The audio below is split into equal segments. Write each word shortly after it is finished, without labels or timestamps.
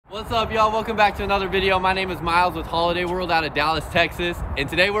What's up, y'all? Welcome back to another video. My name is Miles with Holiday World out of Dallas, Texas. And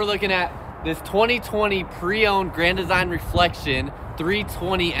today we're looking at this 2020 pre-owned Grand Design Reflection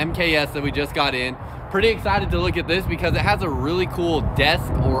 320 MKS that we just got in. Pretty excited to look at this because it has a really cool desk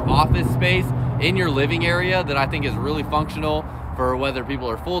or office space in your living area that I think is really functional for whether people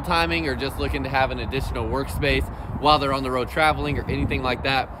are full-timing or just looking to have an additional workspace while they're on the road traveling or anything like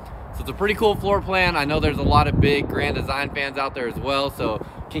that. So it's a pretty cool floor plan. I know there's a lot of big Grand Design fans out there as well, so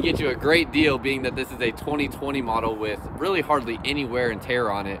can get you a great deal being that this is a 2020 model with really hardly any wear and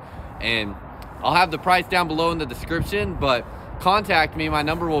tear on it. And I'll have the price down below in the description, but contact me. My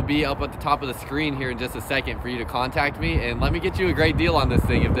number will be up at the top of the screen here in just a second for you to contact me and let me get you a great deal on this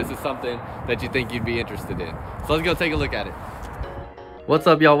thing if this is something that you think you'd be interested in. So let's go take a look at it. What's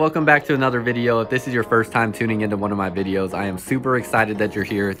up, y'all? Welcome back to another video. If this is your first time tuning into one of my videos, I am super excited that you're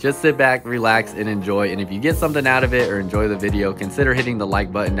here. Just sit back, relax, and enjoy. And if you get something out of it or enjoy the video, consider hitting the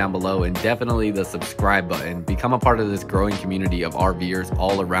like button down below and definitely the subscribe button. Become a part of this growing community of RVers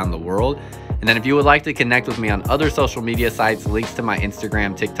all around the world. And then if you would like to connect with me on other social media sites, links to my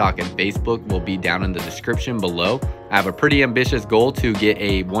Instagram, TikTok, and Facebook will be down in the description below. I have a pretty ambitious goal to get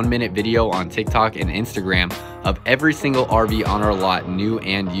a 1-minute video on TikTok and Instagram of every single RV on our lot, new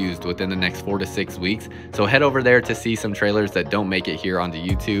and used, within the next 4 to 6 weeks. So head over there to see some trailers that don't make it here onto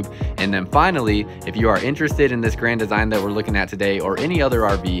YouTube. And then finally, if you are interested in this Grand Design that we're looking at today or any other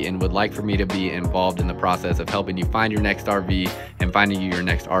RV and would like for me to be involved in the process of helping you find your next RV and finding you your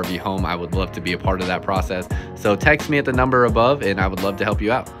next RV home, I would love to be a part of that process. So text me at the number above and I would love to help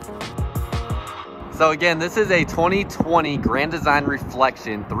you out. So again, this is a 2020 Grand Design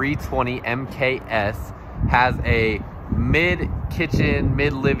Reflection 320 MKS. Has a mid-kitchen,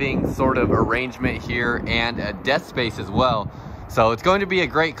 mid-living sort of arrangement here and a desk space as well. So it's going to be a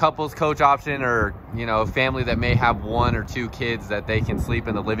great couples coach option, or, you know, a family that may have 1 or 2 kids that they can sleep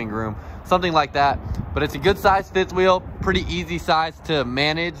in the living room, something like that. But it's a good size fifth wheel, pretty easy size to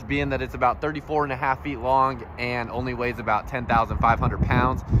manage, being that it's about 34.5 feet long and only weighs about 10,500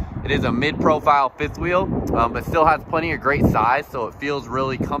 pounds. It is a mid-profile fifth wheel, but still has plenty of great size, so it feels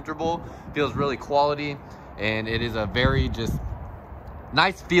really comfortable, feels really quality, and it is a very just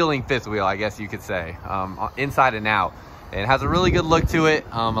nice feeling fifth wheel, I guess you could say, inside and out. It has a really good look to it.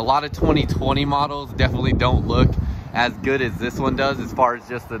 A lot of 2020 models definitely don't look as good as this one does as far as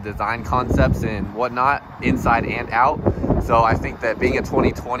just the design concepts and whatnot, inside and out. So I think that being a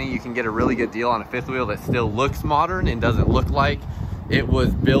 2020, you can get a really good deal on a fifth wheel that still looks modern and doesn't look like it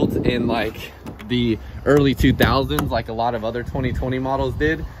was built in like the early 2000s, like a lot of other 2020 models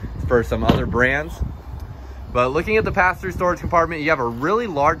did for some other brands. But looking at the pass-through storage compartment, you have a really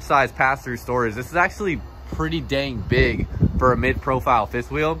large size pass-through storage. This is actually pretty dang big for a mid-profile fifth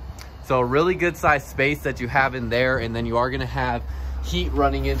wheel. So a really good size space that you have in there, and then you are going to have heat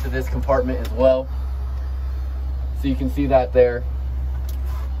running into this compartment as well. So you can see that there.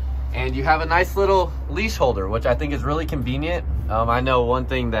 And you have a nice little leash holder, which I think is really convenient. I know one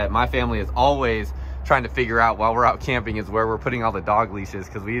thing that my family is always trying to figure out while we're out camping is where we're putting all the dog leashes,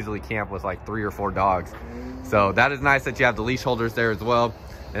 because we usually camp with like 3 or 4 dogs. So that is nice that you have the leash holders there as well.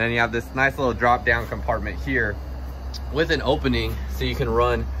 And then you have this nice little drop down compartment here with an opening so you can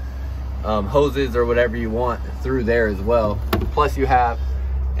run hoses or whatever you want through there as well. Plus you have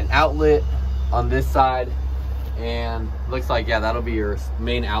an outlet on this side, and looks like, yeah, that'll be your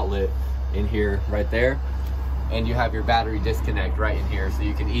main outlet in here right there. And you have your battery disconnect right in here, so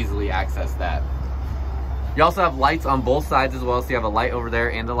you can easily access that. You also have lights on both sides as well, so you have a light over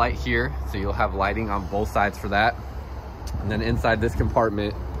there and a light here, so you'll have lighting on both sides for that. And then inside this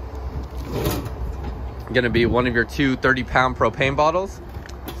compartment, going to be one of your 2 30-pound propane bottles.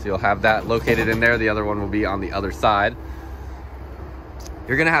 So you'll have that located in there. The other one will be on the other side.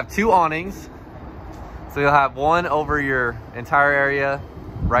 You're going to have 2 awnings. So you'll have one over your entire area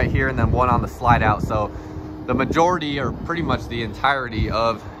right here, and then one on the slide out. So the majority, or pretty much the entirety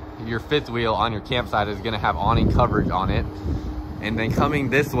of your fifth wheel on your campsite is going to have awning coverage on it. And then coming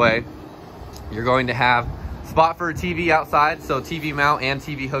this way, you're going to have spot for a TV outside, so TV mount and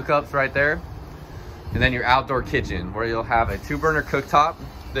TV hookups right there. And then your outdoor kitchen, where you'll have a 2-burner cooktop.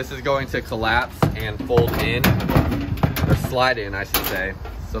 This is going to collapse and fold in, or slide in, I should say.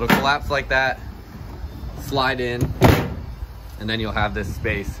 So it'll collapse like that, slide in, and then you'll have this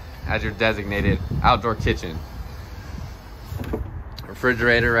space as your designated outdoor kitchen.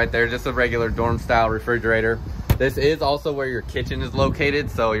 Refrigerator right there, just a regular dorm style refrigerator. This is also where your kitchen is located,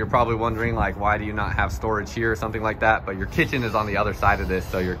 so you're probably wondering, like, why do you not have storage here or something like that? But your kitchen is on the other side of this,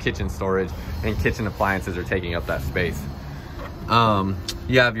 so your kitchen storage and kitchen appliances are taking up that space.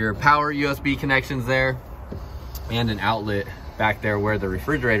 You have your power USB connections there and an outlet back there where the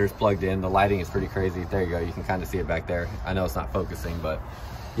refrigerator is plugged in. The lighting is pretty crazy. There you go. You can kind of see it back there. I know it's not focusing, but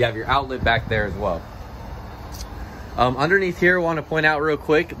you have your outlet back there as well. Underneath here, I want to point out real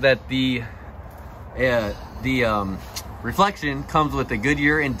quick that the reflection comes with the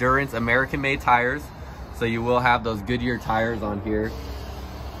Goodyear Endurance American-made tires. So you will have those Goodyear tires on here.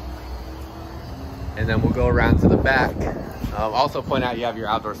 And then we'll go around to the back. Also point out you have your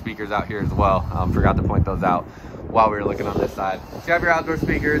outdoor speakers out here as well. Forgot to point those out while we were looking on this side. So you have your outdoor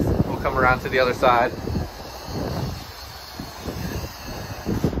speakers. We'll come around to the other side.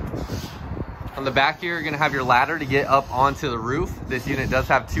 On the back here, you're gonna have your ladder to get up onto the roof. This unit does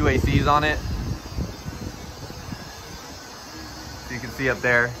have 2 ACs on it. So you can see up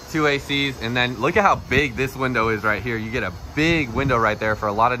there, 2 ACs. And then look at how big this window is right here. You get a big window right there for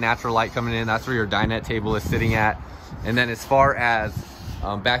a lot of natural light coming in. That's where your dinette table is sitting at. And then as far as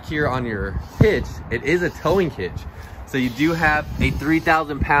back here on your hitch, it is a towing hitch. So you do have a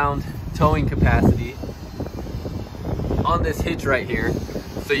 3,000 pound towing capacity on this hitch right here.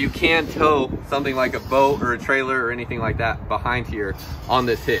 So you can tow something like a boat or a trailer or anything like that behind here on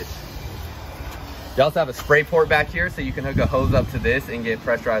this hitch. You also have a spray port back here, so you can hook a hose up to this and get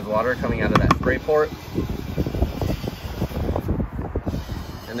pressurized water coming out of that spray port.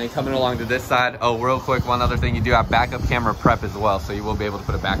 And then coming along to this side, oh, real quick, one other thing, you do have backup camera prep as well, so you will be able to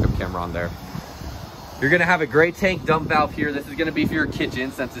put a backup camera on there. You're gonna have a gray tank dump valve here. This is gonna be for your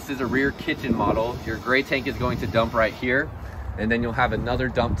kitchen. Since this is a rear kitchen model, your gray tank is going to dump right here. And then you'll have another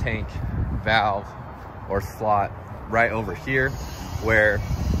dump tank valve or slot right over here where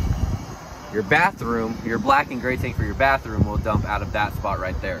your bathroom, your black and gray tank for your bathroom will dump out of that spot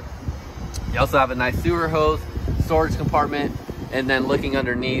right there. You also have a nice sewer hose, storage compartment, and then looking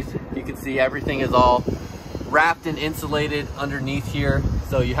underneath, you can see everything is all wrapped and insulated underneath here.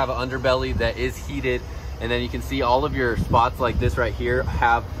 So you have an underbelly that is heated, and then you can see all of your spots like this right here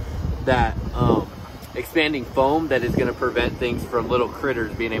have that expanding foam that is going to prevent things from little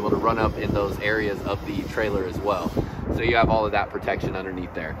critters being able to run up in those areas of the trailer as well. So you have all of that protection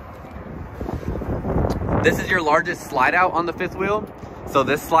underneath there. This is your largest slide out on the fifth wheel. So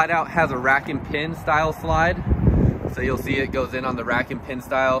this slide out has a rack and pin style slide. So you'll see it goes in on the rack and pin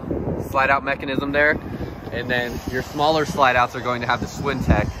style slide out mechanism there. And then your smaller slide outs are going to have the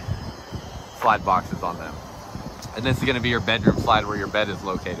Swintech slide boxes on them. And this is going to be your bedroom slide where your bed is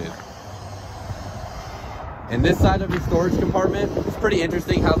located. And this side of your storage compartment, it's pretty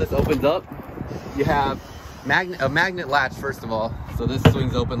interesting how this opens up. You have a magnet latch, first of all. So this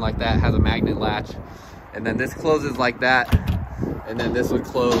swings open like that, has a magnet latch. And then this closes like that. And then this would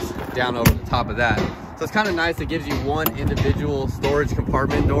close down over the top of that. So it's kind of nice. It gives you one individual storage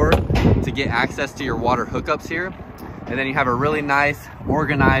compartment door to get access to your water hookups here. And then you have a really nice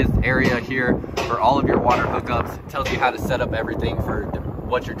organized area here for all of your water hookups. It tells you how to set up everything for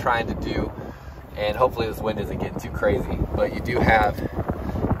what you're trying to do. And hopefully this wind isn't getting too crazy, but you do have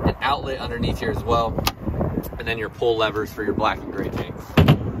an outlet underneath here as well. And then your pull levers for your black and gray tanks.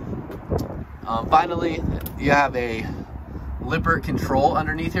 Finally, you have a Lippert control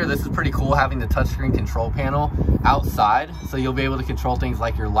underneath here. This is pretty cool, having the touchscreen control panel outside. So you'll be able to control things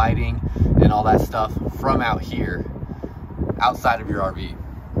like your lighting and all that stuff from out here, outside of your RV.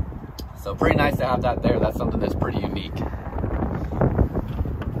 So pretty nice to have that there. That's something that's pretty unique.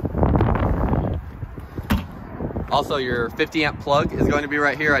 Also, your 50 amp plug is going to be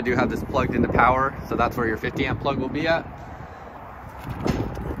right here. I do have this plugged into power, so that's where your 50 amp plug will be at.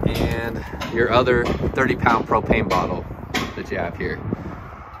 And your other 30 pound propane bottle that you have here.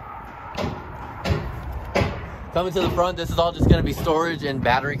 Coming to the front, this is all just gonna be storage and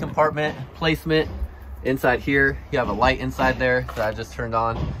battery compartment placement. Inside here, you have a light inside there that I just turned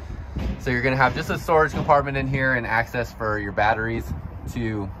on. So you're gonna have just a storage compartment in here and access for your batteries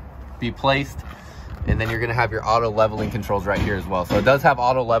to be placed. And then you're gonna have your auto leveling controls right here as well. So it does have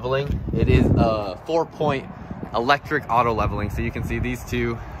auto leveling. It is a 4-point electric auto leveling. So you can see these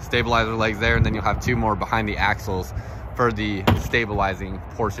 2 stabilizer legs there, and then you'll have 2 more behind the axles for the stabilizing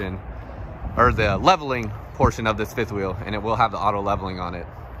portion, or the leveling portion of this fifth wheel, and it will have the auto leveling on it.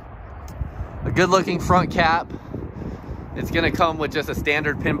 A good looking front cap. It's gonna come with just a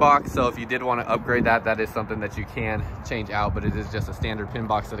standard pin box, so if you did want to upgrade that, that is something that you can change out, but it is just a standard pin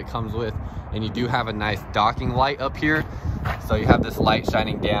box that it comes with. And you do have a nice docking light up here. So you have this light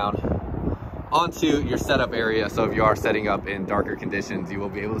shining down onto your setup area, so if you are setting up in darker conditions, you will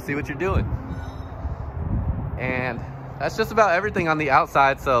be able to see what you're doing. And that's just about everything on the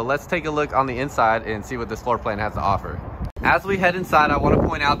outside, so let's take a look on the inside and see what this floor plan has to offer. As we head inside, I want to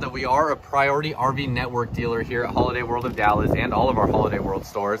point out that we are a Priority RV Network dealer here at Holiday World of Dallas and all of our Holiday World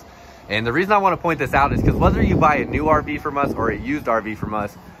stores. And the reason I want to point this out is because whether you buy a new RV from us or a used RV from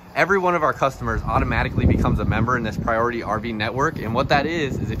us, every one of our customers automatically becomes a member in this Priority RV network. And what that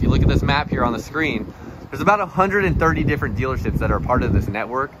is if you look at this map here on the screen, there's about 130 different dealerships that are part of this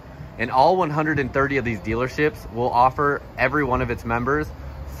network. And all 130 of these dealerships will offer every one of its members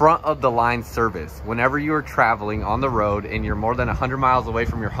front of the line service. Whenever you are traveling on the road and you're more than 100 miles away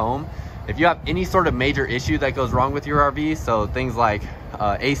from your home, if you have any sort of major issue that goes wrong with your RV, so things like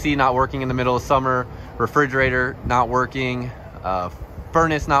AC not working in the middle of summer, refrigerator not working,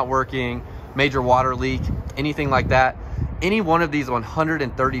 furnace not working, major water leak, anything like that, any one of these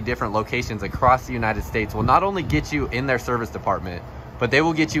 130 different locations across the United States will not only get you in their service department, but they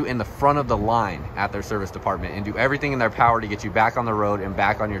will get you in the front of the line at their service department and do everything in their power to get you back on the road and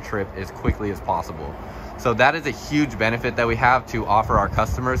back on your trip as quickly as possible. So that is a huge benefit that we have to offer our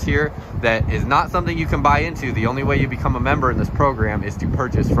customers here. That is not something you can buy into. The only way you become a member in this program is to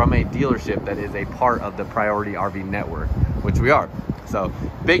purchase from a dealership that is a part of the Priority RV network, which we are. So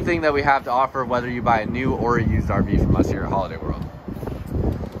big thing that we have to offer, whether you buy a new or a used RV from us here at Holiday World.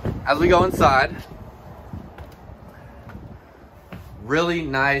 As we go inside, really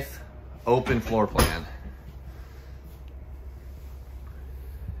nice open floor plan.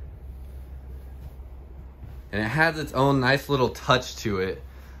 And it has its own nice little touch to it.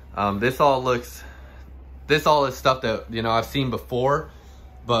 This all is stuff that, you know, I've seen before,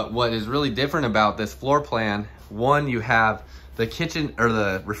 but what is really different about this floor plan, one, you have the kitchen or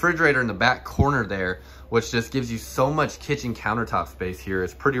the refrigerator in the back corner there, which just gives you so much kitchen countertop space here.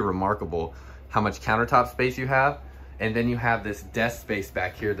 It's pretty remarkable how much countertop space you have. And then you have this desk space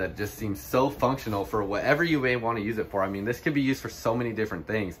back here that just seems so functional for whatever you may want to use it for. I mean, this could be used for so many different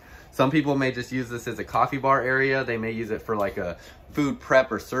things. Some people may just use this as a coffee bar area. They may use it for like a food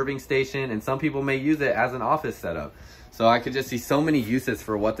prep or serving station. And some people may use it as an office setup. So I could just see so many uses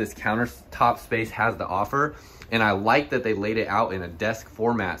for what this countertop space has to offer. And I like that they laid it out in a desk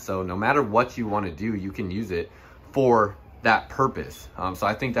format. So no matter what you want to do, you can use it for that purpose. So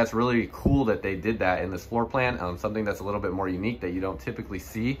I think that's really cool that they did that in this floor plan. Something that's a little bit more unique that you don't typically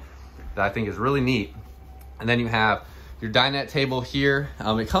see, that I think is really neat. And then you have your dinette table here.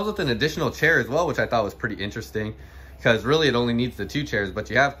 It comes with an additional chair as well, which I thought was pretty interesting, because really it only needs the 2 chairs,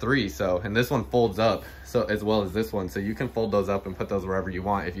 but you have 3. So, and this one folds up, so as well as this one. So you can fold those up and put those wherever you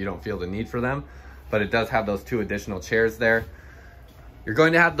want if you don't feel the need for them. But it does have those 2 additional chairs there. You're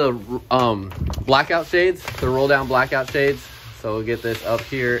going to have the blackout shades, the roll down blackout shades. So we'll get this up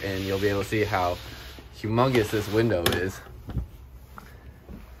here and you'll be able to see how humongous this window is.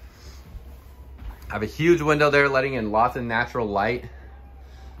 I have a huge window there letting in lots of natural light.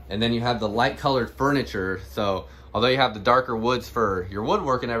 And then you have the light colored furniture. So although you have the darker woods for your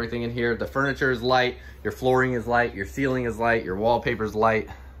woodwork and everything in here, the furniture is light, your flooring is light, your ceiling is light, your wallpaper is light.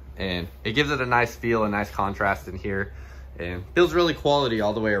 And it gives it a nice feel, a nice contrast in here. And feels really quality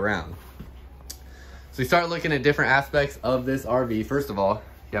all the way around. So we start looking at different aspects of this RV. First of all,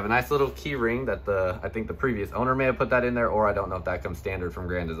 you have a nice little key ring that I think the previous owner may have put that in there, or I don't know if that comes standard from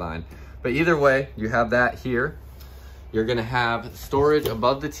Grand Design. But either way, you have that here. You're gonna have storage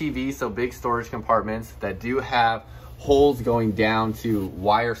above the TV, so big storage compartments that do have holes going down to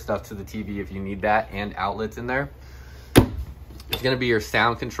wire stuff to the TV if you need that, and outlets in there. It's gonna be your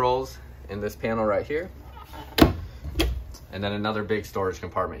sound controls in this panel right here. And then another big storage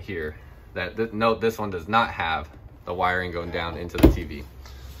compartment here. Note this one does not have the wiring going down into the TV.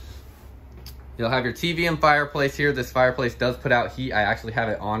 You'll have your TV and fireplace here. This fireplace does put out heat. I actually have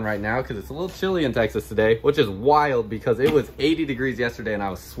it on right now because it's a little chilly in Texas today, which is wild because it was 80 degrees yesterday and I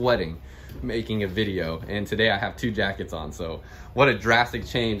was sweating making a video. And today I have 2 jackets on. So what a drastic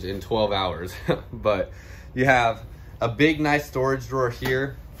change in 12 hours. But you have a big, nice storage drawer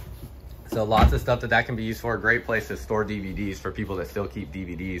here. So lots of stuff that can be used for. A great place to store DVDs for people that still keep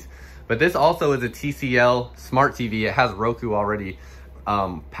DVDs. But this also is a TCL smart TV. It has Roku already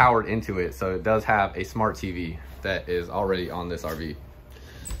powered into it. So it does have a smart TV that is already on this RV.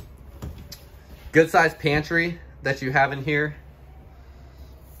 Good sized pantry that you have in here.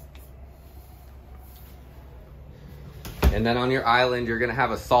 And then on your island, you're gonna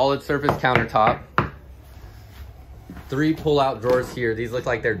have a solid surface countertop. 3 pull-out drawers here. These look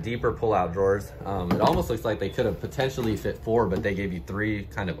like they're deeper pull-out drawers. It almost looks like they could have potentially fit 4, but they gave you 3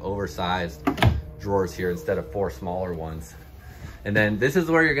 kind of oversized drawers here instead of 4 smaller ones. And then this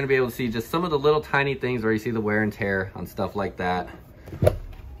is where you're gonna be able to see just some of the little tiny things where you see the wear and tear on stuff like that.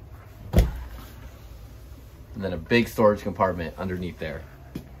 And then a big storage compartment underneath there.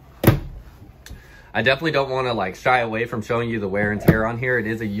 I definitely don't want to like shy away from showing you the wear and tear on here. It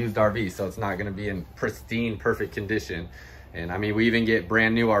is a used RV, so it's not going to be in pristine, perfect condition. And I mean, we even get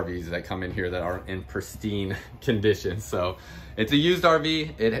brand new RVs that come in here that are in pristine condition. So it's a used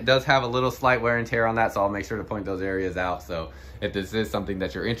RV. It does have a little slight wear and tear on that, so I'll make sure to point those areas out. So if this is something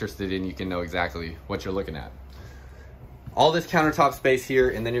that you're interested in, you can know exactly what you're looking at. All this countertop space here,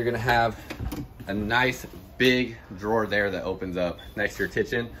 and then you're gonna have a nice big drawer there that opens up next to your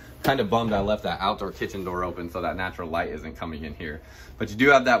kitchen. Kind of bummed I left that outdoor kitchen door open so that natural light isn't coming in here. But you do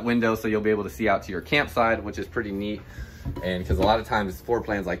have that window, so you'll be able to see out to your campsite, which is pretty neat. And because a lot of times floor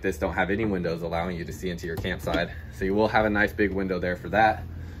plans like this don't have any windows allowing you to see into your campsite. So you will have a nice big window there for that.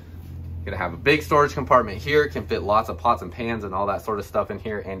 You're gonna have a big storage compartment here. Can fit lots of pots and pans and all that sort of stuff in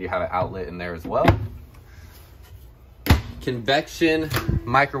here. And you have an outlet in there as well. Convection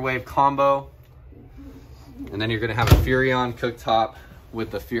microwave combo. And then you're gonna have a Furrion cooktop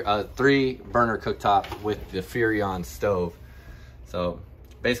with the 3-burner cooktop with the Furrion stove. So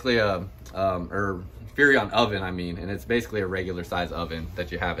basically a Furrion oven, I mean, and it's basically a regular size oven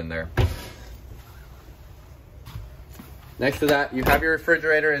that you have in there. Next to that, you have your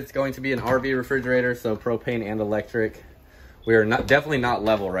refrigerator. It's going to be an RV refrigerator, so propane and electric. We are definitely not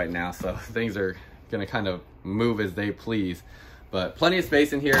level right now, so things are gonna kind of move as they please. But plenty of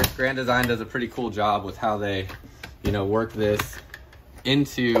space in here. Grand Design does a pretty cool job with how they, you know, work this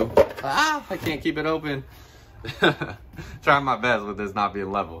into, I can't keep it open. Trying my best with this not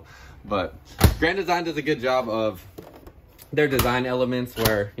being level. But Grand Design does a good job of their design elements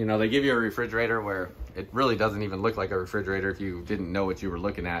where, you know, they give you a refrigerator where it really doesn't even look like a refrigerator if you didn't know what you were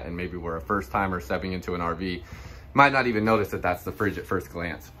looking at and maybe were a first timer stepping into an RV. Might not even notice that that's the fridge at first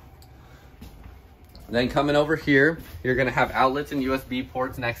glance. Then coming over here, you're gonna have outlets and USB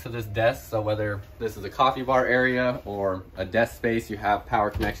ports next to this desk. So whether this is a coffee bar area or a desk space, you have power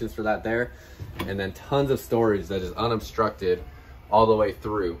connections for that there. And then tons of storage that is unobstructed all the way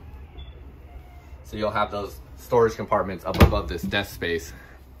through. So you'll have those storage compartments up above this desk space.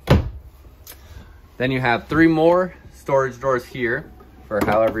 Then you have 3 more storage drawers here for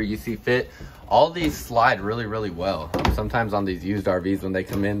however you see fit. All these slide really, really well. Sometimes on these used RVs, when they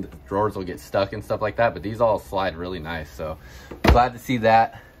come in, the drawers will get stuck and stuff like that, but these all slide really nice. So glad to see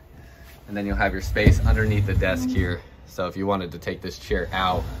that. And then you'll have your space underneath the desk here. So if you wanted to take this chair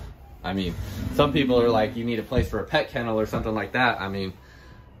out, I mean, some people are like, you need a place for a pet kennel or something like that. I mean,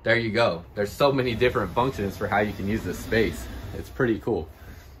 there you go. There's so many different functions for how you can use this space. It's pretty cool.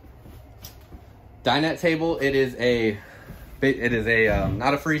 Dinette table, it is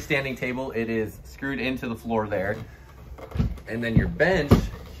not a freestanding table. It is screwed into the floor there. And then your bench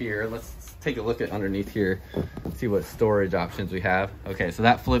here, let's take a look at underneath here, see what storage options we have. Okay, so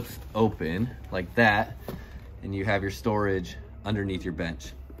that flips open like that, and you have your storage underneath your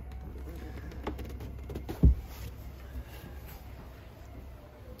bench.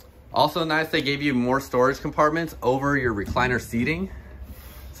 Also nice, they gave you more storage compartments over your recliner seating.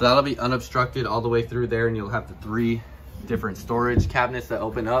 So that'll be unobstructed all the way through there, and you'll have the 3 different storage cabinets that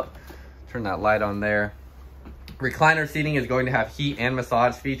open up. Turn that light on there. Recliner seating is going to have heat and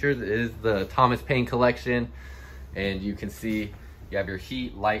massage features. It is the Thomas Paine collection, and you can see you have your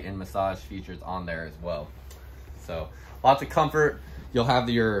heat, light, and massage features on there as well. So lots of comfort. You'll have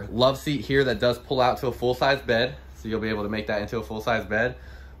your love seat here that does pull out to a full-size bed, so you'll be able to make that into a full-size bed.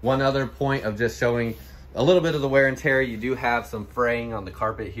 One other point of just showing a little bit of the wear and tear, you do have some fraying on the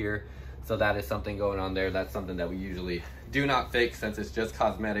carpet here. So that is something going on there. That's something that we usually do not fix since it's just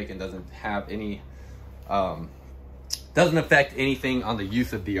cosmetic and doesn't have any, doesn't affect anything on the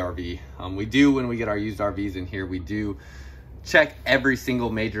use of the RV. We do, when we get our used RVs in here, we do check every single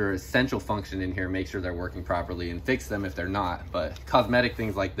major essential function in here, make sure they're working properly and fix them if they're not. But cosmetic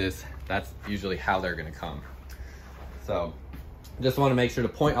things like this, that's usually how they're gonna come. So just wanna make sure to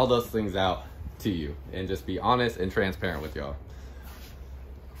point all those things out to you and just be honest and transparent with y'all.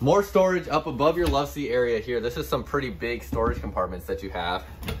 More storage up above your love seat area here. This is some pretty big storage compartments that you have.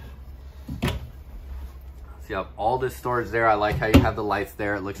 So you have all this storage there. I like how you have the lights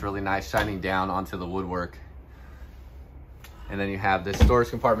there. It looks really nice shining down onto the woodwork. And then you have this storage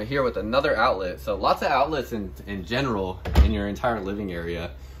compartment here with another outlet. So lots of outlets in general in your entire living area.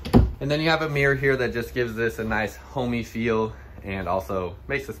 And then you have a mirror here that just gives this a nice homey feel and also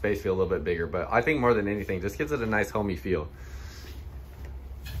makes the space feel a little bit bigger. But I think more than anything, just gives it a nice homey feel.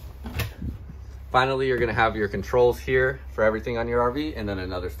 Finally, you're gonna have your controls here for everything on your RV and then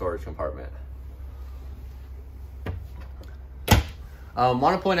another storage compartment.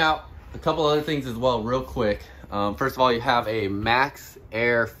 Want to point out a couple other things as well real quick. First of all, you have a max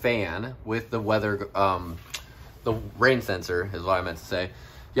air fan with the weather, the rain sensor is what I meant to say.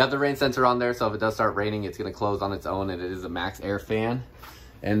 You have the rain sensor on there, so if it does start raining, it's gonna close on its own, and it is a max air fan.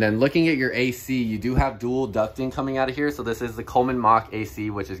 And then looking at your AC, you do have dual ducting coming out of here. So this is the Coleman Mach AC,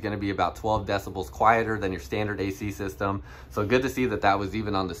 which is going to be about 12 decibels quieter than your standard AC system. So good to see that that was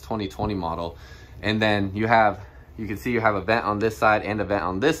even on this 2020 model. And then you can see you have a vent on this side and a vent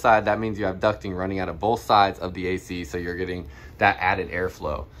on this side. That means you have ducting running out of both sides of the AC, so you're getting that added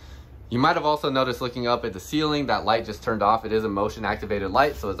airflow. You might have also noticed looking up at the ceiling, that light just turned off. It is a motion activated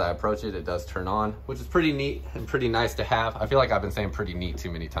light, so as I approach it, it does turn on, which is pretty neat and pretty nice to have. I feel like I've been saying pretty neat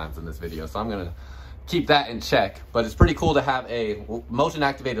too many times in this video, so I'm gonna keep that in check. But it's pretty cool to have a motion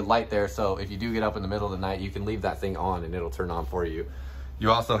activated light there, so if you do get up in the middle of the night, you can leave that thing on and it'll turn on for you.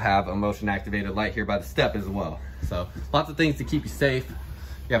 You also have a motion activated light here by the step as well. So lots of things to keep you safe.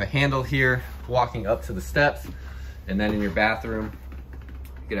 You have a handle here walking up to the steps, and then in your bathroom,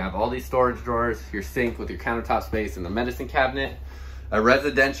 you're gonna have all these storage drawers, your sink with your countertop space and the medicine cabinet, a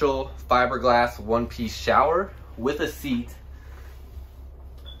residential fiberglass one-piece shower with a seat.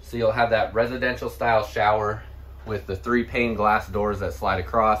 So you'll have that residential style shower with the 3 pane glass doors that slide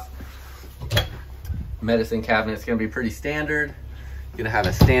across. Medicine cabinet's gonna be pretty standard. You're gonna have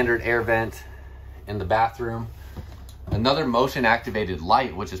a standard air vent in the bathroom. Another motion activated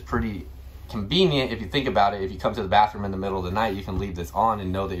light, which is pretty convenient if you think about it. If you come to the bathroom in the middle of the night, you can leave this on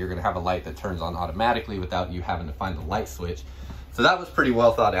and know that you're gonna have a light that turns on automatically without you having to find the light switch. So that was pretty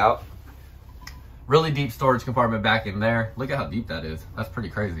well thought out. Really deep storage compartment back in there. Look at how deep that is. That's pretty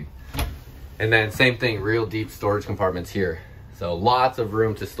crazy. And then same thing, real deep storage compartments here. So lots of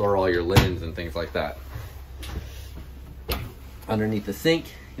room to store all your linens and things like that. Underneath the sink,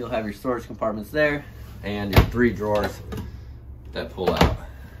 you'll have your storage compartments there and your 3 drawers that pull out.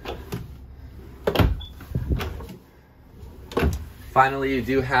 Finally, you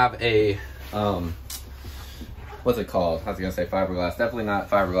do have a, what's it called? I was gonna say fiberglass, definitely not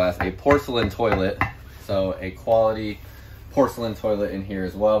fiberglass, a porcelain toilet. So a quality porcelain toilet in here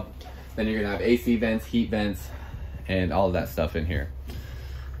as well. Then you're gonna have AC vents, heat vents, and all of that stuff in here.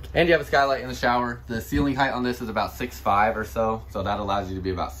 And you have a skylight in the shower. The ceiling height on this is about 6'5" or so. So that allows you to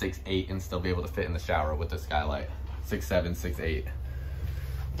be about 6'8" and still be able to fit in the shower with the skylight. 6'7", 6'8".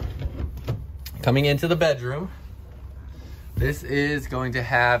 Coming into the bedroom, this is going to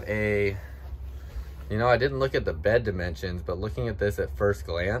have a, you know, I didn't look at the bed dimensions, but looking at this at first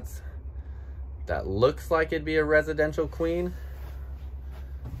glance, that looks like it'd be a residential queen.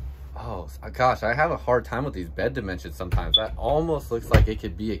 Oh gosh, I have a hard time with these bed dimensions sometimes. That almost looks like it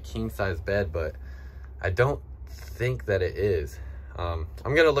could be a king size bed, but I don't think that it is. I'm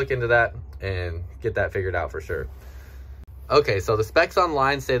gonna look into that and get that figured out for sure. Okay, so the specs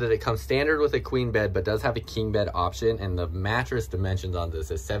online say that it comes standard with a queen bed, but does have a king bed option, and the mattress dimensions on this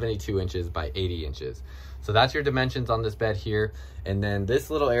is 72 inches by 80 inches. So that's your dimensions on this bed here. And then this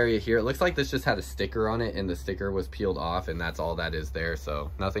little area here, it looks like this just had a sticker on it and the sticker was peeled off, and that's all that is there. So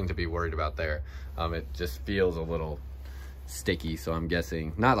nothing to be worried about there. It just feels a little sticky. So I'm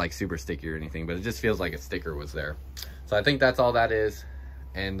guessing, not like super sticky or anything, but it just feels like a sticker was there. So I think that's all that is.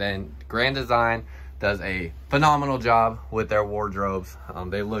 And then Grand Design does a phenomenal job with their wardrobes.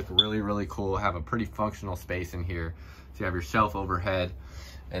 They look really, really cool, have a pretty functional space in here. So you have your shelf overhead,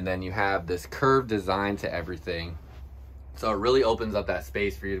 and then you have this curved design to everything. So it really opens up that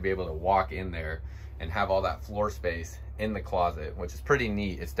space for you to be able to walk in there and have all that floor space in the closet, which is pretty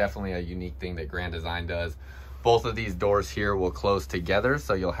neat. It's definitely a unique thing that Grand Design does. Both of these doors here will close together,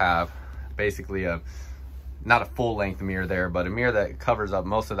 so you'll have basically not a full length mirror there, but a mirror that covers up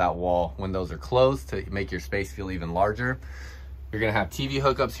most of that wall when those are closed to make your space feel even larger. You're gonna have TV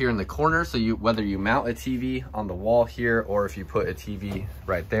hookups here in the corner, so whether you mount a TV on the wall here or if you put a TV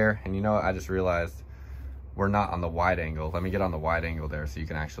right there. And you know what, I just realized we're not on the wide angle. Let me get on the wide angle there so you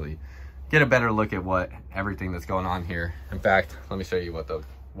can actually get a better look at what everything that's going on here. In fact, let me show you what the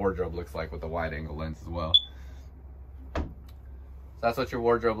wardrobe looks like with the wide angle lens as well. So that's what your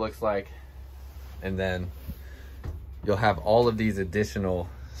wardrobe looks like. And then you'll have all of these additional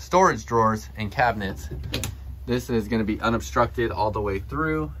storage drawers and cabinets. This is going to be unobstructed all the way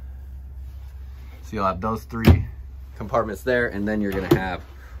through. So you'll have those 3 compartments there, and then you're going to have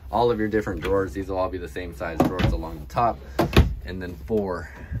all of your different drawers. These will all be the same size drawers along the top. And then 4.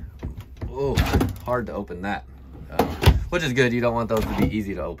 Oh, hard to open that. Which is good. You don't want those to be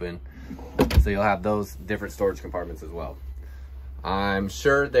easy to open. So you'll have those different storage compartments as well. I'm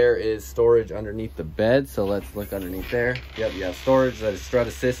sure there is storage underneath the bed, so let's look underneath there. Yep, you have storage that is strut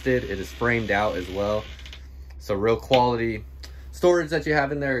assisted. It is framed out as well. So real quality storage that you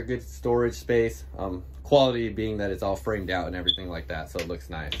have in there, a good storage space. Quality being that it's all framed out and everything like that, so it looks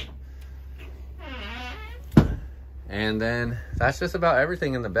nice. And then that's just about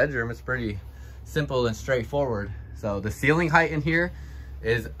everything in the bedroom. It's pretty simple and straightforward. So the ceiling height in here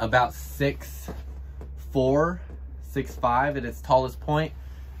is about 6'4", 6'5" at its tallest point,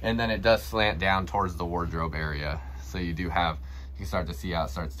 and then it does slant down towards the wardrobe area. So you do have, you can start to see how it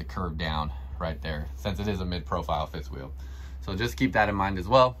starts to curve down right there, since it is a mid-profile fifth wheel. So just keep that in mind as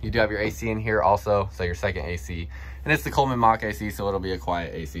well. You do have your AC in here also, so your second AC. And it's the Coleman Mach AC, so it'll be a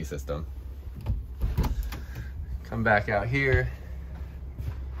quiet AC system. Come back out here.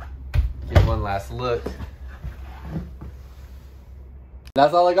 Get one last look.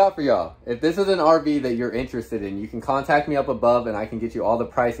 That's all I got for y'all. If this is an RV that you're interested in, you can contact me up above and I can get you all the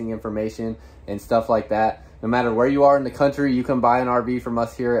pricing information and stuff like that. No matter where you are in the country, you can buy an RV from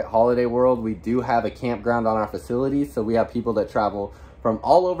us here at Holiday World. We do have a campground on our facility, so we have people that travel from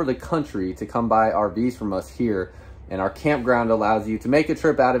all over the country to come buy RVs from us here. And our campground allows you to make a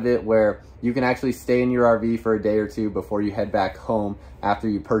trip out of it where you can actually stay in your RV for a day or two before you head back home after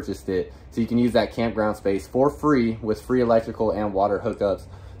you purchased it. So you can use that campground space for free with free electrical and water hookups.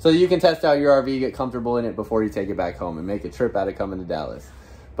 So you can test out your RV, get comfortable in it before you take it back home and make a trip out of coming to Dallas.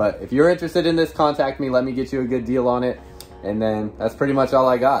 But if you're interested in this, contact me. Let me get you a good deal on it. And then that's pretty much all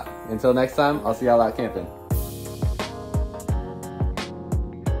I got. Until next time, I'll see y'all out camping.